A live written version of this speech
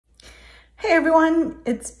Hey everyone,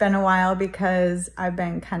 it's been a while because I've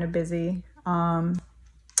been kind of busy,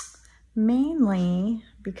 mainly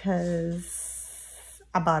because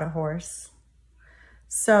I bought a horse.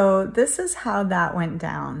 So this is how that went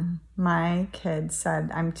down. My kid said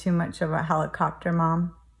I'm too much of a helicopter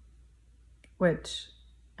mom, which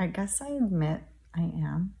I guess I admit I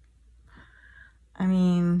am. I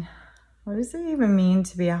mean, what does it even mean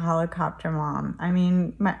to be a helicopter mom? I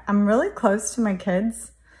mean, I'm really close to my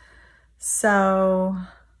kids. So,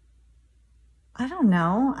 I don't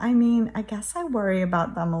know. I mean, I guess I worry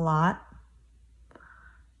about them a lot.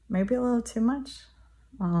 Maybe a little too much.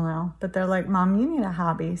 I don't know. But they're like, Mom, you need a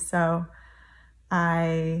hobby. So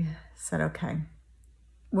I said, okay,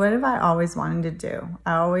 what have I always wanted to do?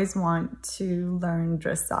 I always want to learn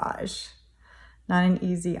dressage. Not an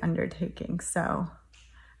easy undertaking. So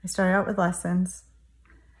I started out with lessons.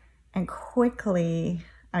 And quickly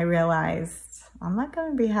I realized I'm not going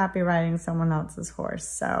to be happy riding someone else's horse.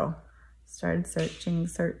 So started searching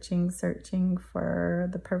for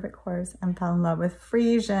the perfect horse and fell in love with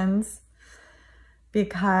Friesians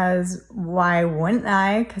because why wouldn't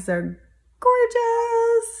I? Because they're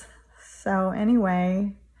gorgeous. So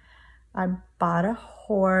anyway, I bought a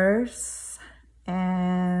horse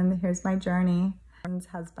and here's my journey. It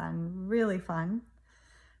has been really fun.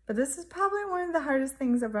 But this is probably one of the hardest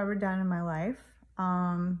things I've ever done in my life.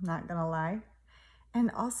 Not gonna lie. And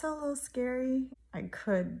also a little scary. I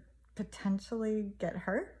could potentially get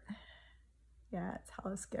hurt. Yeah, it's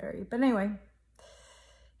hella scary. But anyway,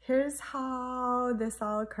 here's how this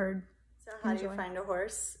all occurred. So how do you find a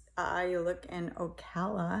horse? You look in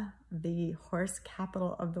Ocala, the horse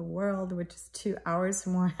capital of the world, which is 2 hours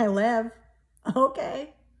from where I live.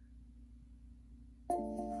 Okay.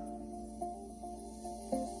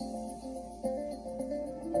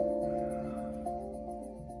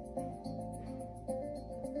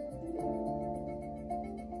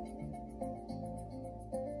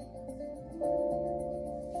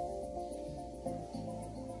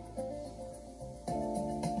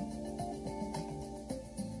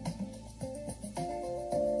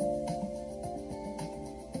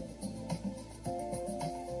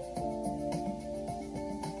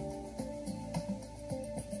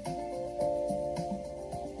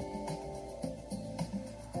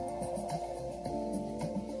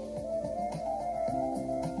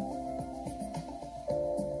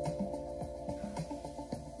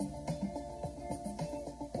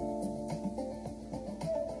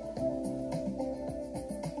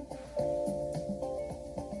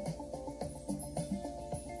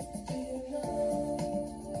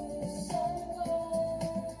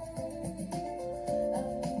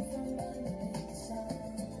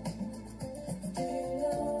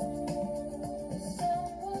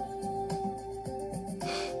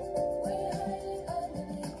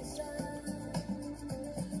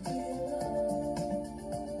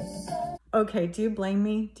 Okay, do you blame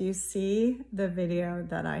me? Do you see the video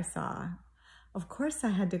that I saw? Of course I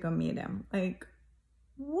had to go meet him. Like,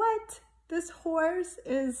 what? This horse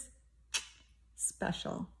is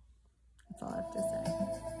special. That's all I have to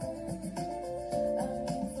say.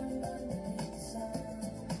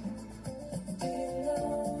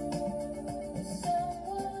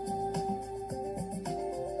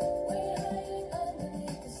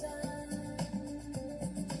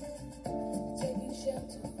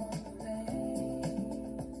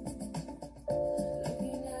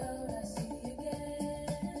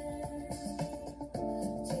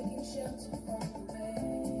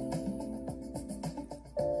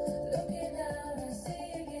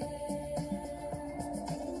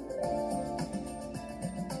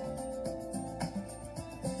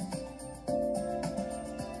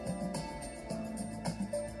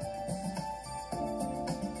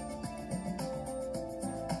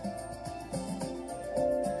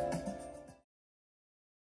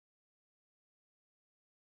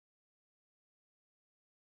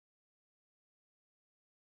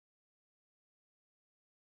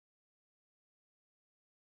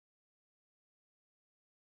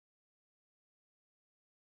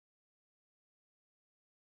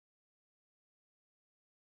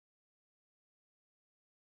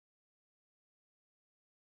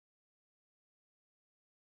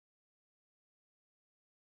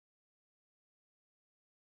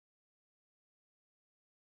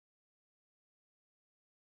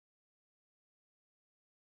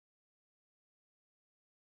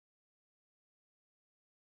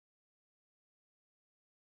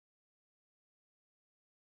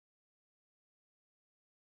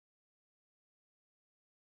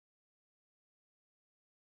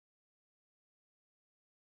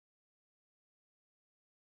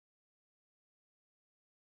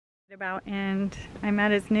 And I'm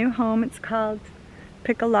at his new home. It's called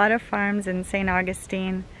Piccolata Farms in St.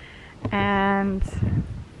 Augustine, and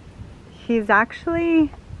he's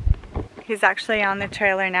actually on the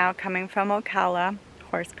trailer now, coming from Ocala,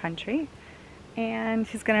 horse country, and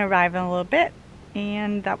he's gonna arrive in a little bit.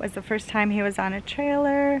 And that was the first time he was on a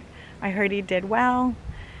trailer. I heard he did well,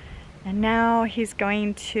 and now he's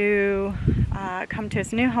going to come to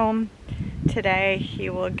his new home today. He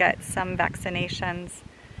will get some vaccinations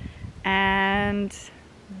and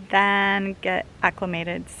then get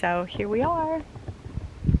acclimated. So here we are.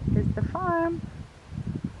 Here's the farm.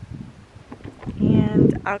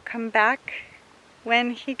 And I'll come back when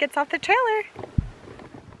he gets off the trailer.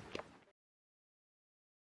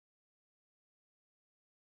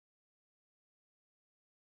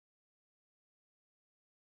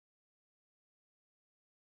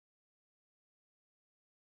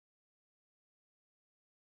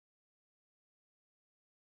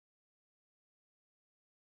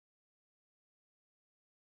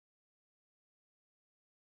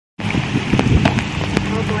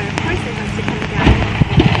 Oh boy, of course it has to come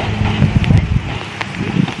down.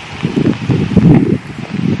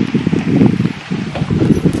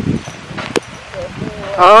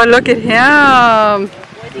 Oh, look at him.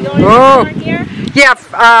 Was he going on here? Yeah,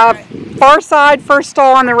 far side, first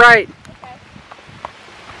stall on the right.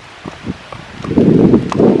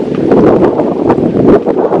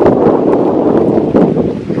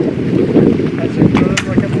 That's a good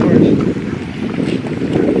looking horse.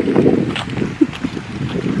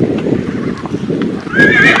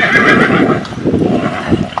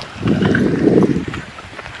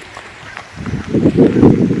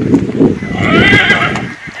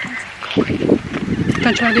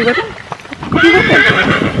 Don't you want to be with him? Be with him.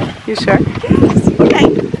 You sure? Yes. Okay.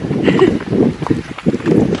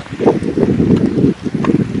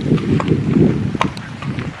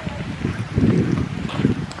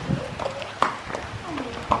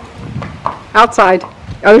 Outside.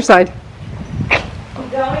 Other side.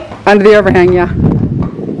 Going? Under the overhang, yeah.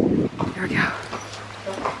 There we go.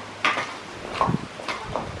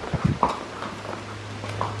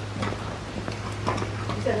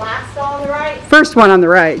 You said last stall on the right? First one on the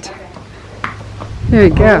right. Okay. There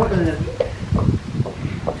you go.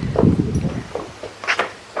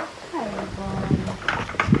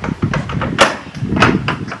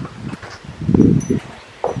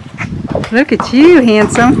 Look at you,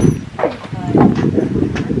 handsome.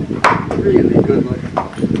 Really good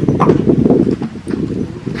looking.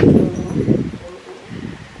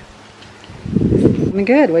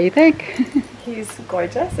 Good. What do you think? He's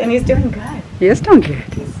gorgeous and he's doing good. He is doing good.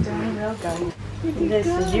 He's doing real good. This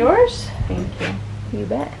is yours? Thank you. You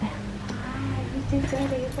bet.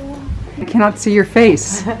 I cannot see your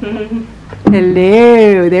face.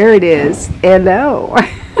 Hello. There it is. Hello.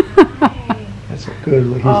 That's a good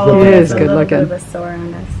look. He's Oh, looking it at is that. good a little looking. bit of a sore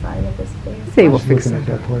on this side of his face. See, we'll He's fix looking it.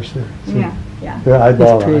 at that horse there. See? Yeah, yeah. The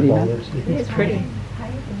eyeball, It's pretty, eyeball huh? there. See? It's pretty.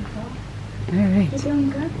 All right. You're doing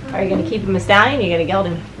good. Are you going to keep him a stallion or are you going to geld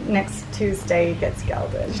him? Next Tuesday he gets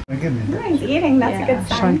gelded. Give me that. He's eating, that's a Yeah. good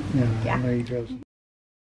sign. Yeah, Yeah. I know he draws.